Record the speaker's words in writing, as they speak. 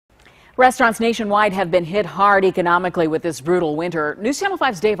Restaurants nationwide have been hit hard economically with this brutal winter. News Channel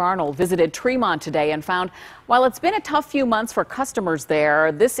 5's Dave Arnold visited Tremont today and found while it's been a tough few months for customers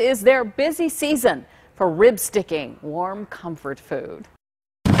there, this is their busy season for rib sticking, warm comfort food.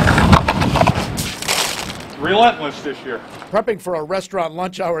 Relentless this year. Prepping for a restaurant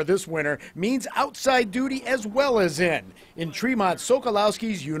lunch hour this winter means outside duty as well as in Tremont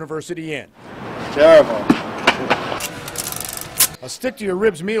Sokolowski's University Inn. Terrible. A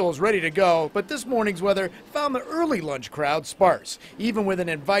stick-to-your-ribs meal is ready to go, but this morning's weather found the early lunch crowd sparse, even with an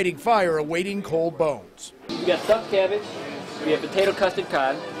inviting fire awaiting cold bones. We got stuffed cabbage, we have potato custard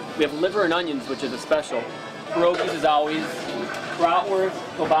cod, we have liver and onions, which is a special. Pierogies as always, bratwurst,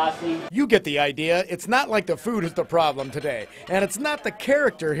 kielbasa. You get the idea. It's not like the food is the problem today, and it's not the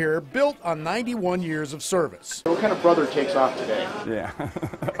character here built on 91 years of service. What kind of brother takes off today? Yeah,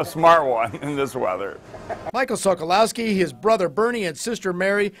 a smart one in this weather. Michael Sokolowski, his brother Bernie, and sister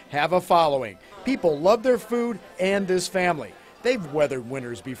Mary have a following. People love their food and this family. They've weathered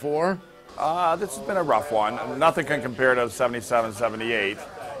winters before. This has been a rough one. Nothing can compare to 77, 78.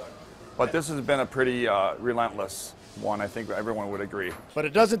 But this has been a pretty relentless one, I think everyone would agree. But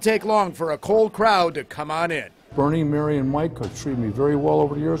it doesn't take long for a cold crowd to come on in. Bernie, Mary, and Mike have treated me very well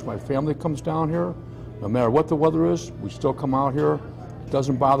over the years. My family comes down here. No matter what the weather is, we still come out here. It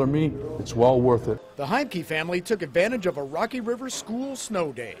doesn't bother me. It's well worth it. The Heimke family took advantage of a Rocky River school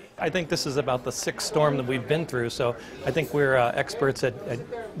snow day. I think this is about the sixth storm that we've been through, so I think we're experts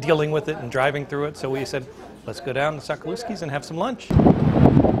at dealing with it and driving through it. So we said, let's go down to Sokolowski's and have some lunch.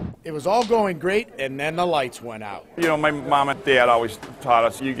 It was all going great, and then the lights went out. You know, my mom and dad always taught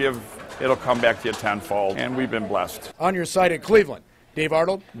us, you give, it'll come back to you tenfold, and we've been blessed. On your site in Cleveland, Dave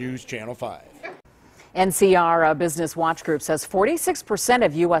Arnold, News Channel 5. NCR Business Watch Group says 46%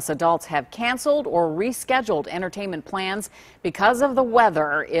 of U.S. adults have canceled or rescheduled entertainment plans because of the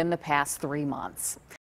weather in the past 3 months.